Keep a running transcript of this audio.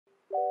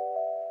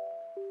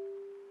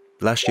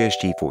last year's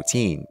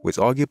G14 was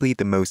arguably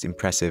the most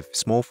impressive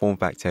small form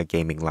factor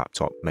gaming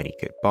laptop money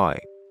could buy.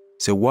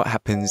 So what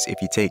happens if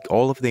you take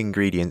all of the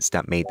ingredients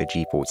that made the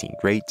G14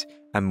 great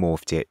and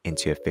morphed it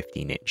into a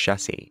 15-inch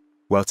chassis?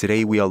 Well,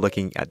 today we are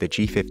looking at the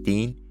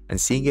G15 and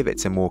seeing if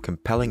it's a more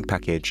compelling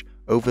package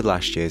over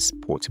last year's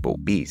portable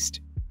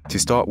beast. To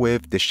start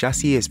with, the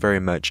chassis is very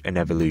much an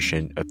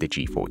evolution of the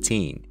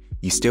G14.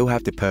 You still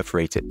have the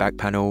perforated back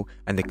panel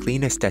and the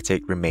clean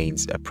aesthetic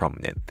remains a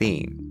prominent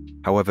theme.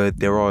 However,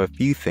 there are a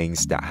few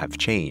things that have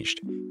changed.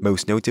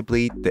 Most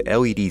notably, the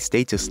LED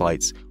status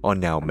lights are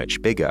now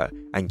much bigger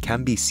and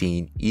can be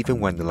seen even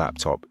when the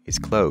laptop is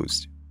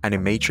closed. And a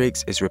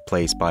matrix is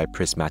replaced by a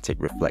prismatic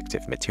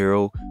reflective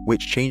material,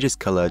 which changes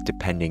color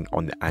depending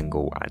on the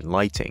angle and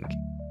lighting.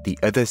 The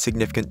other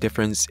significant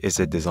difference is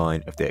the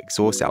design of the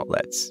exhaust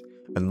outlets.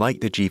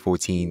 Unlike the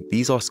G14,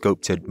 these are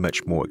sculpted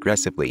much more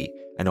aggressively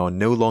and are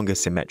no longer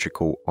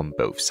symmetrical on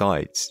both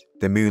sides.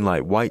 The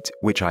Moonlight White,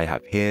 which I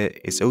have here,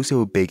 is also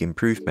a big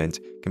improvement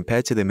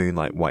compared to the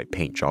Moonlight White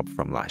paint job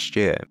from last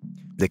year.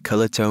 The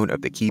color tone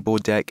of the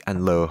keyboard deck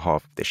and lower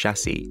half of the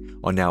chassis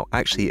are now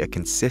actually a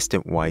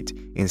consistent white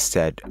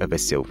instead of a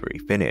silvery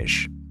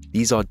finish.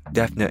 These are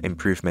definite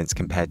improvements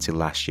compared to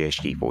last year's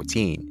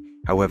G14.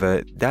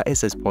 However, that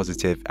is as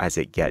positive as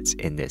it gets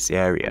in this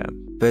area.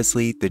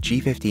 Firstly, the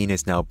G15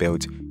 is now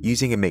built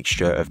using a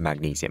mixture of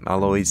magnesium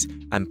alloys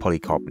and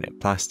polycarbonate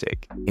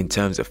plastic. In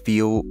terms of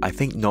feel, I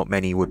think not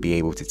many would be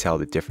able to tell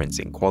the difference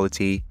in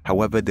quality.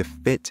 However, the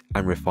fit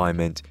and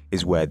refinement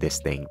is where this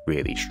thing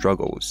really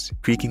struggles.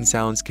 Creaking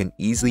sounds can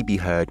easily be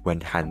heard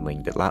when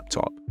handling the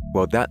laptop.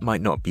 While that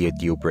might not be a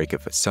deal breaker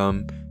for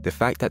some, the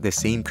fact that the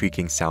same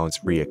creaking sounds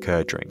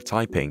reoccur during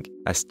typing,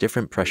 as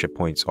different pressure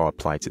points are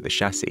applied to the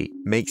chassis,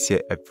 makes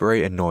it a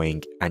very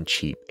annoying and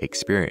cheap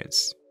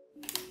experience.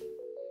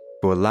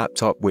 For a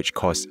laptop which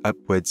costs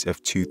upwards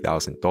of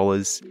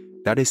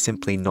 $2,000, that is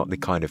simply not the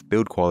kind of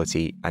build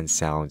quality and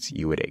sounds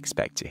you would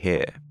expect to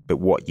hear. But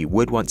what you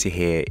would want to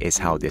hear is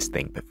how this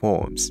thing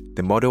performs.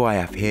 The model I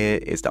have here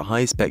is the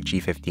highest spec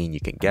G15 you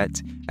can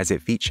get, as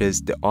it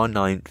features the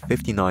R9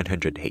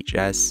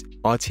 5900HS,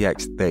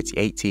 RTX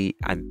 3080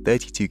 and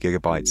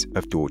 32GB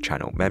of dual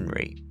channel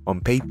memory. On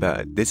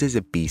paper, this is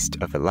a beast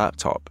of a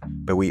laptop,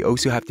 but we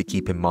also have to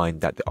keep in mind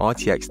that the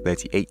RTX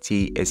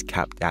 3080 is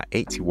capped at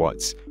 80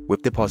 watts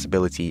with the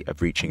possibility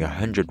of reaching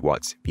 100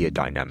 watts via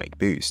dynamic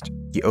boost.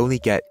 You only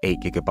get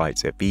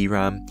 8GB of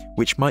VRAM,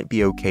 which might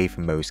be okay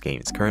for most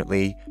games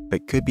currently,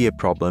 but could be a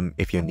problem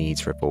if your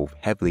needs revolve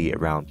heavily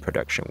around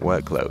production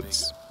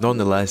workloads.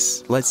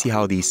 Nonetheless, let's see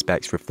how these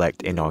specs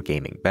reflect in our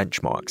gaming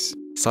benchmarks.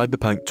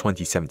 Cyberpunk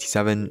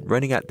 2077,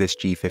 running at this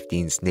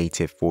G15's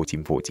native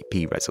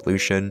 1440p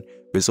resolution,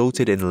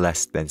 resulted in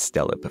less than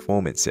stellar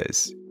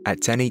performances. At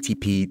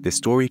 1080p, the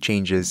story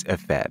changes a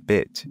fair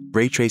bit.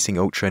 Ray Tracing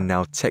Ultra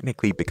now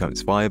technically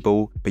becomes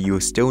viable, but you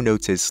will still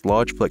notice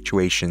large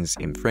fluctuations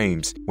in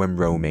frames when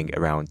roaming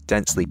around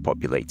densely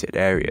populated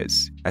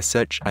areas. As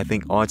such, I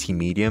think RT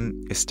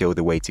Medium is still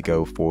the way to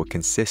go for a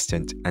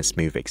consistent and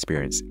smooth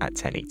experience at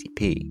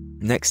 1080p.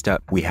 Next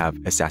up, we have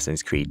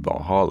Assassin's Creed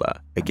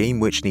Valhalla, a game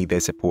which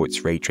neither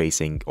supports ray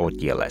tracing or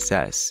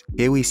DLSS.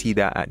 Here we see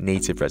that at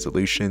native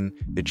resolution,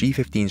 the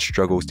G15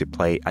 struggles to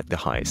play at the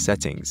highest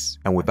settings,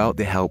 and without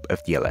the help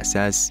of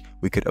DLSS,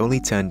 we could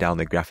only turn down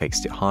the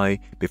graphics to high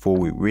before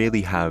we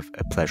really have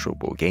a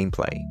pleasurable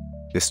gameplay.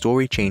 The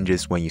story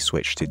changes when you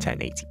switch to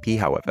 1080p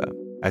however,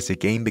 as the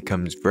game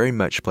becomes very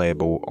much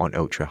playable on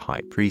ultra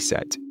high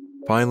preset.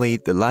 Finally,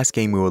 the last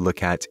game we will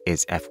look at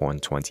is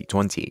F1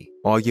 2020,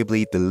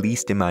 arguably the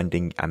least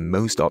demanding and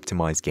most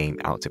optimized game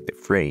out of the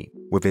three.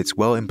 With its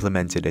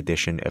well-implemented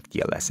addition of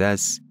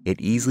DLSS, it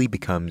easily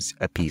becomes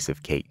a piece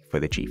of cake for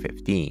the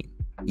G15.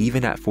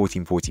 Even at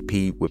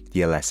 1440p with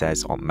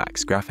DLSS on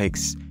max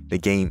graphics, the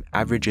game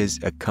averages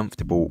a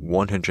comfortable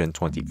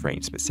 120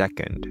 frames per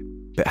second.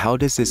 But how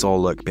does this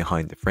all look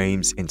behind the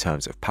frames in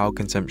terms of power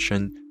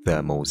consumption,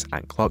 thermals,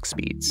 and clock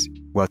speeds?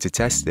 Well, to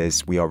test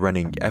this, we are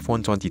running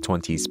F1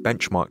 2020's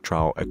benchmark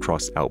trial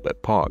across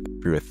Albert Park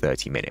through a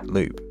 30-minute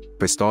loop.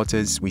 For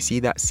starters, we see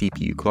that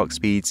CPU clock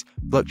speeds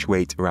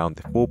fluctuate around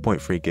the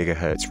 4.3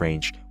 GHz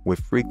range with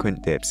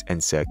frequent dips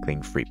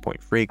encircling 3.3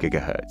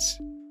 GHz.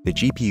 The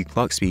GPU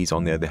clock speeds,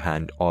 on the other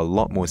hand, are a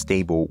lot more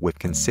stable with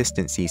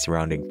consistency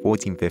surrounding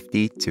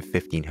 1450 to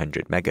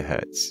 1500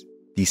 MHz.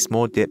 These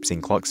small dips in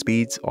clock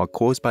speeds are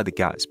caused by the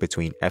gaps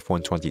between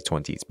F1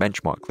 2020's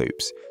benchmark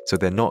loops, so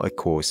they're not a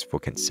cause for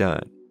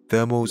concern.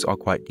 Thermals are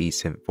quite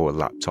decent for a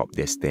laptop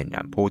this thin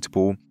and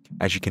portable,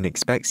 as you can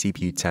expect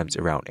CPU temps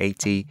around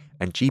 80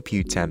 and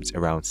GPU temps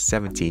around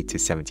 70 to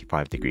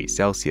 75 degrees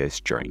Celsius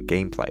during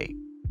gameplay.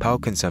 Power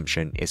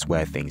consumption is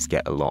where things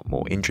get a lot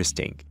more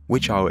interesting,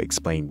 which I'll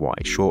explain why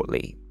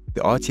shortly.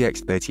 The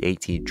RTX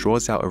 3080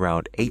 draws out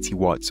around 80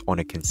 watts on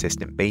a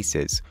consistent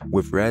basis,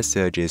 with rare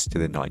surges to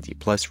the 90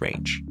 plus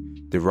range.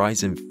 The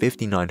Ryzen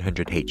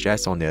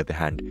 5900HS, on the other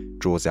hand,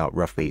 draws out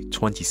roughly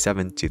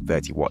 27 to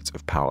 30 watts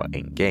of power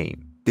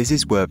in-game. This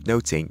is worth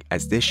noting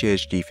as this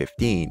year's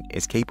G15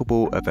 is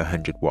capable of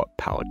 100 watt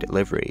power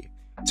delivery.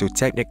 so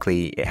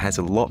technically it has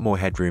a lot more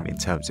headroom in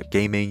terms of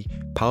gaming,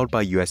 powered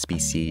by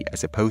USB-C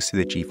as opposed to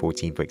the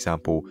G14 for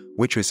example,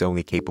 which was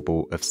only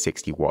capable of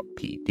 60 watt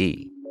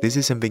PD. This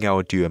is something I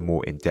will do a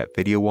more in-depth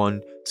video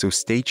on, so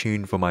stay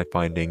tuned for my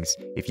findings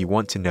if you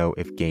want to know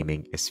if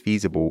gaming is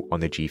feasible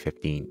on the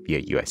G15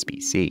 via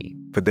USB-C.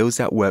 For those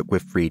that work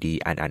with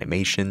 3D and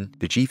animation,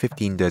 the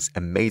G15 does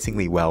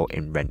amazingly well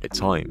in render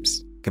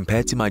times.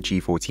 Compared to my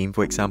G14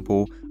 for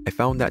example, I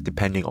found that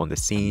depending on the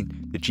scene,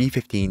 the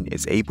G15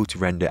 is able to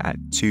render at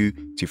 2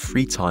 to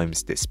 3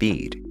 times the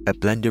speed. A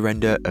Blender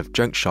render of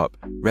Junk Shop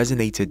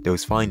resonated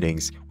those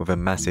findings with a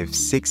massive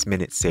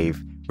 6-minute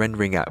save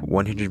rendering at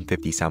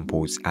 150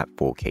 samples at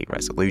 4K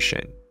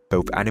resolution.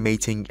 Both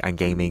animating and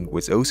gaming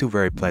was also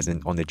very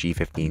pleasant on the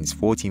G15's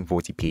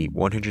 1440p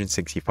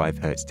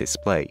 165Hz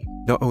display.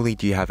 Not only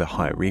do you have a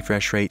higher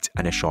refresh rate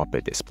and a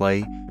sharper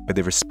display, but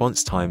the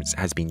response times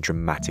has been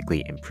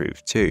dramatically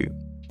improved too.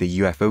 The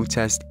UFO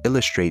test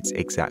illustrates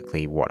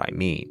exactly what I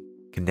mean.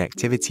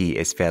 Connectivity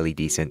is fairly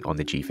decent on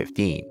the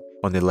G15.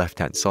 On the left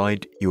hand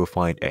side, you will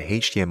find a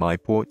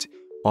HDMI port,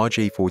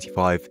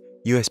 RJ45,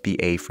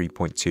 USB-A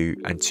 3.2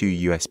 and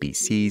 2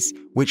 USB-Cs,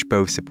 which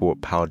both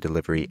support power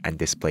delivery and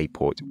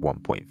DisplayPort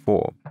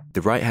 1.4.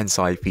 The right hand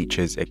side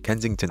features a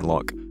Kensington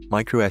lock,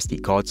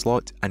 microSD card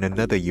slot and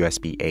another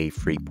USB-A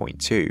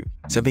 3.2.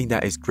 Something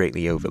that is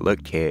greatly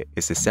overlooked here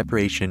is the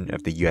separation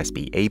of the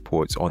USB-A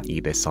ports on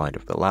either side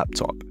of the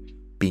laptop.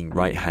 Being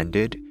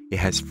right-handed, it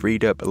has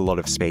freed up a lot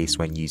of space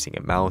when using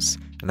a mouse,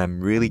 and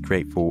I'm really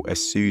grateful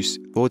Asus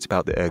thought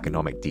about the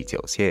ergonomic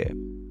details here.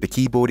 The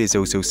keyboard is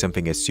also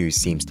something Asus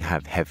seems to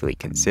have heavily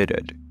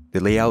considered. The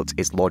layout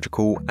is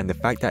logical, and the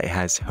fact that it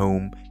has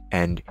home,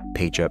 end,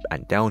 page up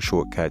and down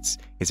shortcuts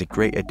is a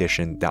great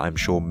addition that I'm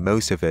sure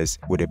most of us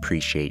would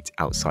appreciate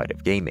outside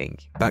of gaming.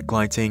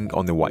 Backlighting,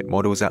 on the white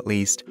models at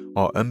least,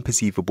 are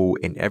unperceivable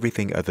in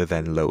everything other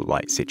than low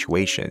light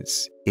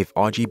situations. If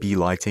RGB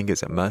lighting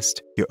is a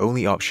must, your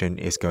only option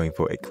is going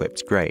for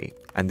Eclipse Grey,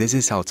 and this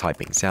is how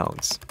typing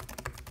sounds.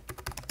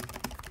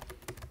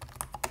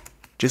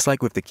 Just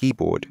like with the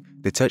keyboard,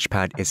 the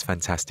touchpad is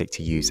fantastic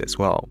to use as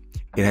well.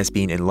 It has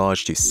been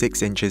enlarged to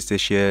 6 inches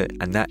this year,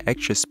 and that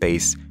extra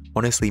space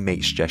honestly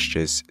makes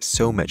gestures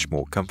so much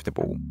more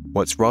comfortable.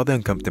 What's rather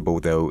uncomfortable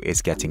though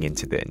is getting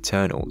into the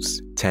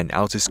internals. 10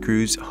 outer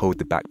screws hold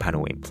the back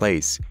panel in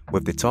place,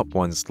 with the top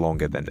ones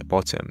longer than the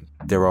bottom.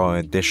 There are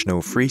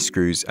additional 3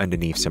 screws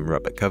underneath some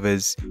rubber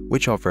covers,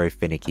 which are very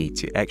finicky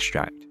to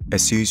extract.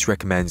 Asus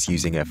recommends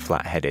using a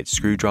flat-headed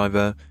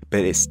screwdriver,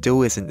 but it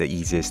still isn't the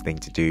easiest thing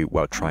to do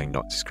while trying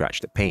not to scratch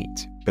the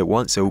paint. But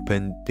once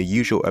open, the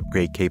usual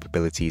upgrade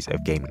capabilities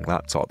of gaming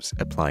laptops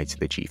apply to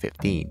the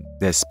G15.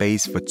 There's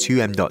space for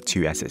 2 M.2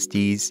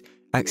 SSDs,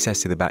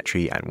 access to the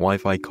battery and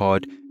Wi-Fi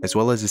card, as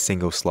well as a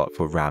single slot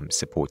for RAM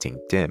supporting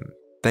DIMM.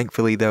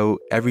 Thankfully though,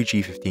 every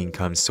G15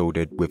 comes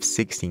soldered with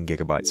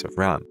 16GB of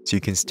RAM, so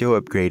you can still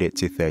upgrade it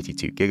to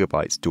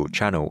 32GB dual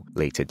channel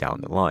later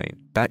down the line.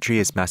 Battery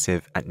is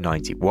massive at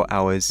 90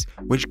 watt-hours,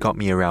 which got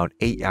me around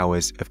 8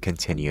 hours of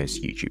continuous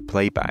YouTube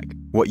playback.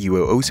 What you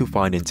will also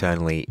find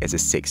internally is a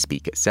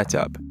 6-speaker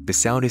setup. The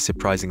sound is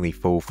surprisingly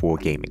full for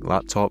a gaming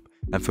laptop,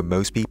 and for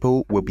most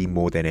people will be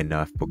more than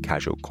enough for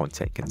casual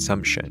content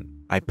consumption.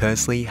 I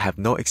personally have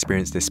not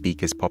experienced the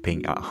speakers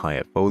popping at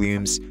higher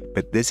volumes,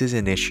 but this is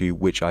an issue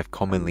which I've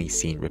commonly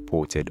seen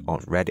reported on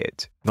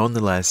Reddit.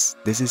 Nonetheless,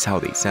 this is how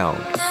they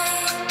sound.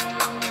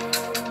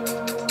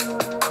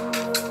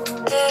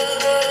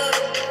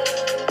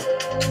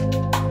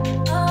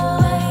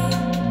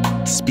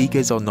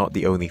 Speakers are not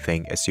the only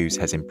thing Asus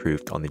has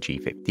improved on the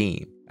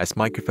G15, as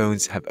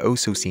microphones have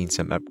also seen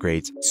some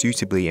upgrades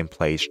suitably in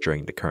place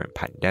during the current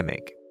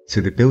pandemic.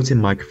 So the built-in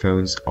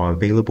microphones are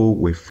available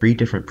with 3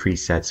 different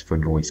presets for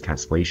noise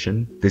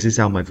cancellation. This is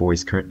how my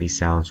voice currently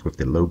sounds with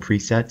the low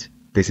preset.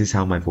 This is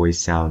how my voice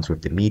sounds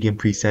with the medium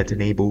preset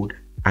enabled.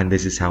 And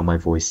this is how my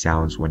voice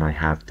sounds when I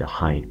have the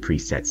high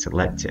preset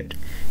selected.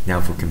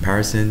 Now for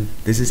comparison,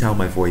 this is how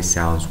my voice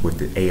sounds with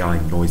the AI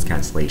noise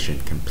cancellation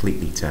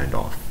completely turned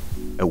off.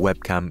 A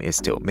webcam is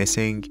still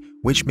missing,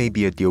 which may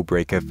be a deal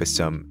breaker for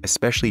some,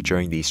 especially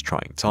during these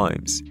trying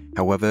times.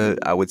 However,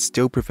 I would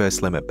still prefer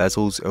slimmer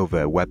bezels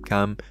over a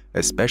webcam,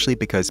 especially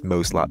because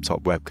most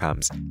laptop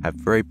webcams have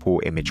very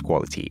poor image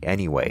quality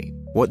anyway.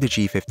 What the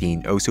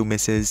G15 also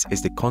misses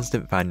is the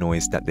constant fan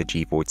noise that the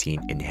G14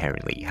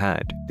 inherently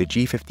had. The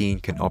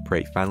G15 can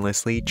operate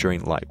fanlessly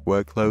during light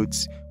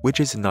workloads, which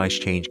is a nice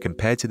change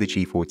compared to the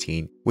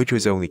G14, which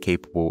was only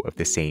capable of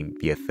the same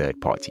via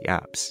third-party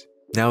apps.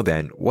 Now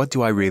then, what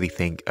do I really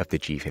think of the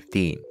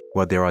G15?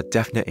 Well, there are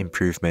definite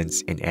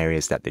improvements in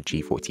areas that the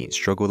G14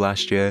 struggled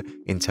last year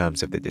in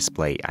terms of the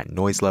display and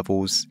noise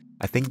levels.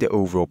 I think the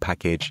overall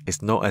package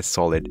is not as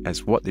solid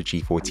as what the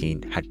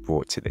G14 had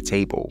brought to the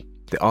table.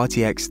 The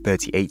RTX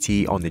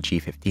 3080 on the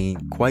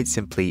G15 quite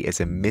simply is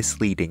a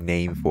misleading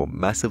name for a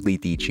massively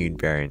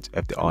detuned variant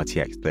of the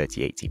RTX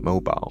 3080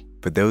 mobile.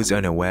 For those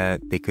unaware,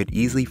 they could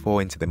easily fall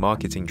into the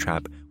marketing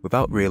trap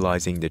without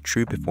realizing the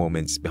true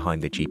performance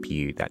behind the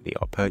GPU that they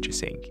are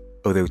purchasing.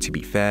 Although to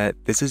be fair,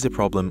 this is a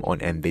problem on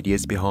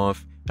Nvidia's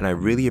behalf, and I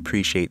really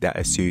appreciate that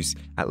Asus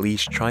at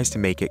least tries to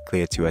make it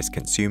clear to us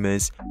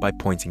consumers by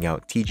pointing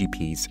out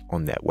TGPs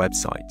on their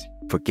website.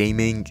 For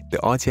gaming, the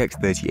RTX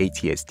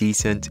 3080 is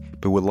decent,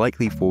 but will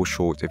likely fall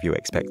short of your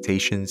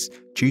expectations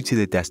due to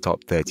the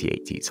desktop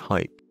 3080's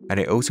hype, and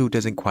it also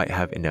doesn't quite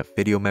have enough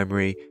video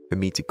memory for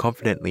me to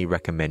confidently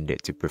recommend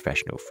it to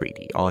professional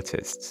 3D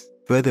artists.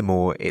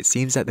 Furthermore, it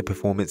seems that the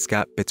performance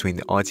gap between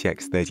the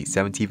RTX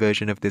 3070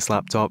 version of this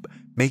laptop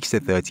makes the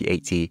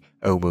 3080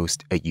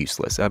 almost a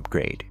useless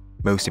upgrade.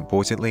 Most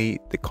importantly,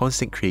 the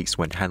constant creaks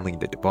when handling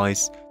the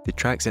device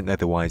detracts an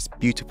otherwise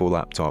beautiful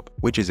laptop,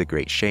 which is a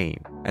great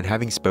shame. And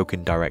having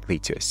spoken directly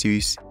to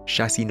Asus,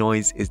 chassis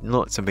noise is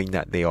not something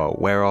that they are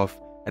aware of,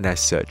 and as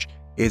such,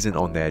 isn't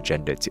on their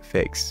agenda to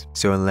fix.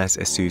 So unless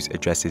Asus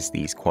addresses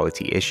these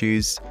quality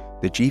issues,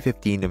 the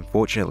G15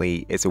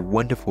 unfortunately is a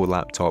wonderful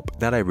laptop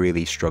that I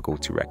really struggle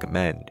to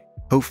recommend.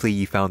 Hopefully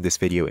you found this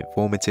video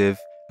informative,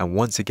 and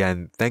once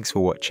again, thanks for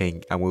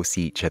watching, and we'll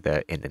see each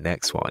other in the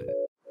next one.